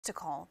to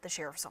call the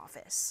sheriff's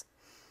office.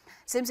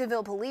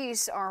 Simpsonville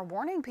police are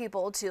warning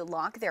people to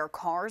lock their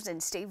cars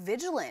and stay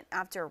vigilant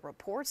after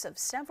reports of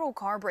several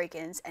car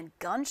break-ins and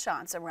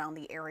gunshots around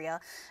the area.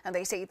 And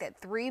they say that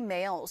 3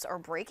 males are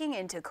breaking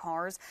into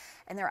cars,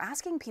 and they're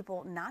asking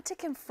people not to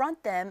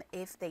confront them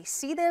if they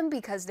see them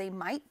because they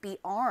might be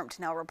armed.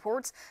 Now,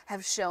 reports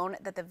have shown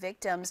that the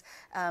victims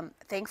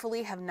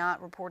thankfully have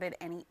not reported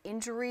any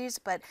injuries,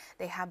 but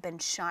they have been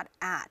shot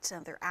at. So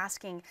they're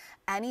asking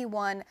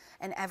anyone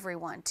and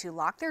everyone to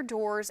lock their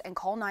doors and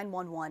call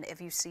 911 if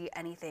you see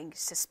anything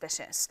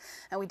suspicious.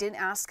 And we did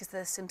ask the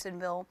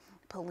Simpsonville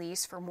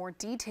police for more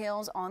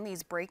details on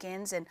these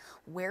break-ins and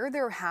where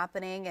they're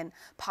happening and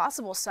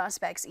possible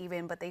suspects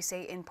even, but they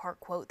say in part,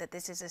 quote, that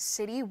this is a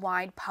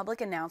citywide public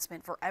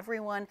announcement for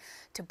everyone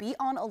to be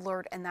on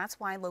alert, and that's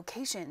why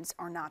locations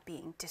are not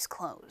being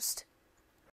disclosed.